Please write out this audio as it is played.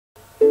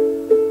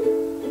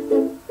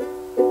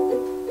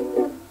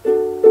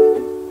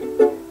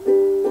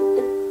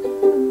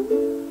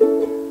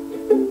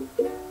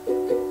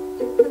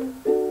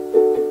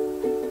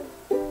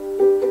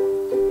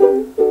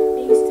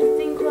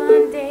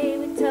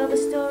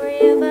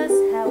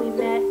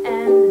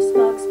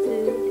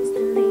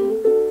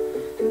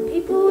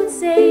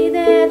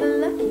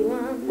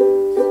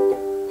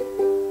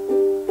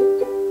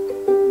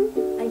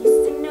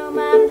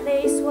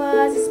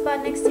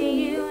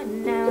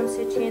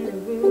in the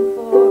room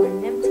for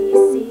an empty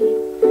seat.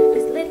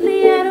 'Cause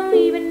lately I don't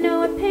even know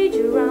what page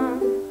you're on.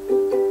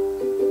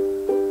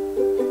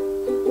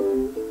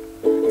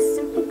 A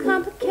simple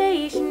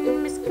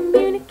complication,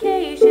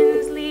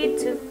 miscommunications lead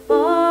to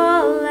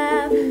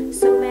fallout.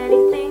 So many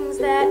things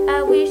that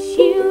I wish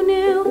you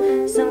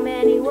knew, so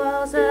many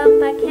walls up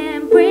I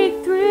can't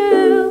break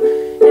through.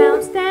 Now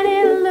I'm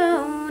standing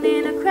alone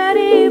in a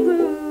crowded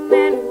room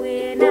and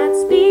we're not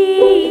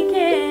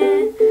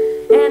speaking.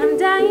 And I'm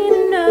dying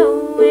to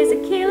know, is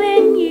it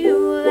killing you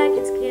like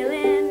it's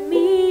killing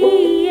me?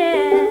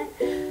 Yeah,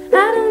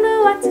 I don't know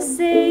what to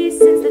say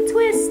since the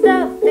twist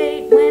of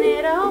fate when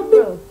it all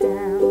broke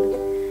down.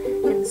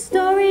 And the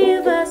story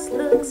of us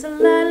looks a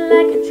lot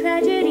like a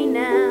tragedy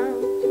now.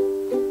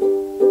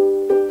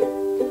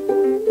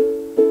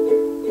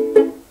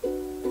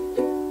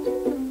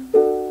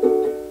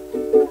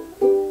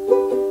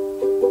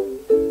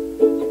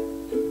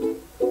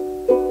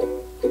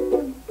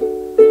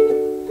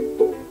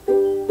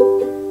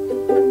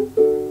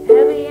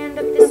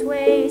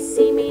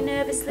 See me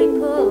nervously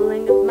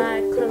pulling up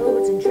my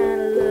clothes and trying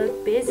to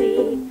look busy,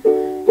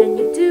 and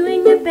you're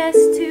doing your best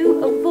to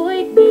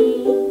avoid me.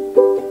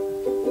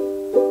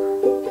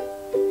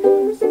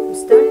 I'm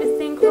starting to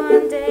think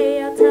one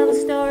day I'll tell the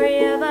story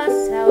of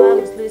us, how I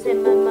was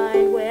losing my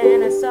mind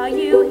when I saw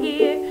you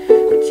here,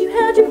 but you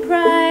held your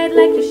pride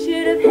like you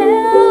should have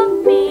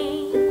held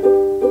me.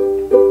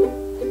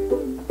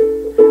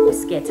 I'm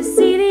scared to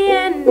see the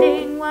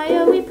ending. Why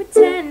are we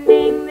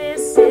pretending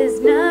this is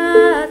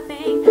nothing?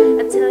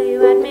 I tell you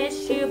I'd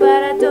miss you,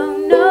 but I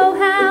don't know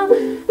how.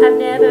 I've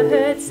never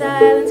heard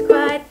silence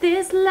quite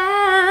this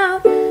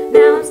loud.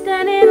 Now I'm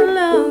standing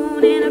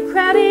alone in a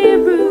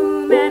crowded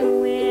room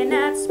and we're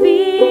not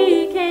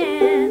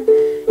speaking.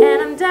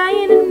 And I'm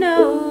dying to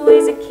know,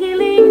 is it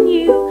killing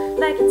you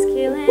like it's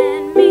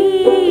killing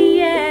me?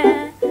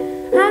 Yeah,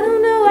 I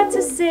don't know what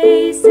to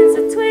say since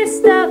the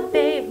twist of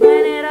fate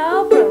when it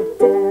all broke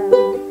down.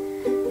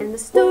 And the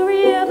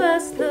story of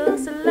us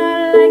looks a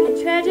lot like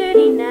a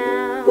tragedy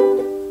now.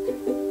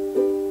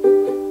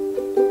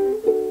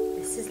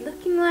 This is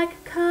looking like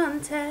a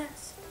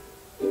contest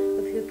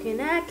of who can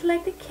act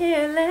like they're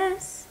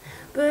careless,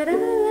 but I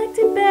liked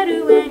it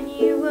better when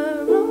you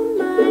were on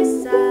my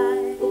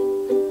side.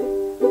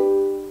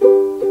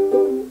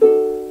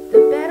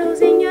 The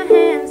battle's in your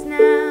hands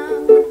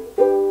now,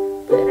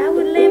 but I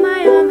would lay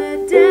my armor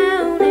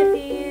down if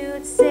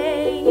you'd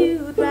say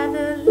you'd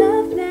rather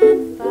love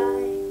than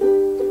fight.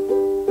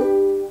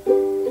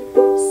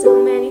 So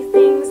many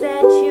things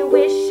that you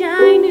wish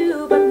I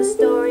knew, but the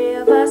story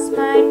of us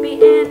might be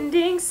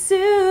ending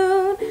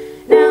soon.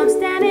 Now I'm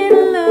standing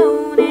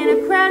alone in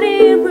a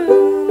crowded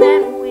room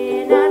and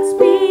we're not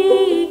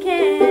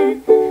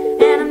speaking.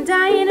 And I'm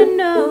dying to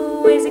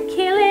know, is it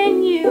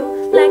killing you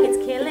like it's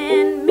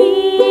killing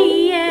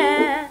me?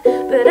 Yeah,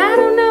 but I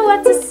don't know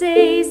what to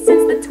say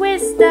since the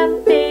twist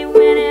of fate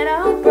when it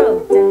all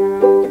broke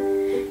down.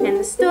 And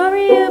the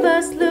story of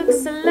us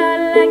looks a lot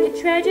like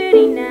a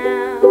tragedy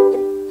now.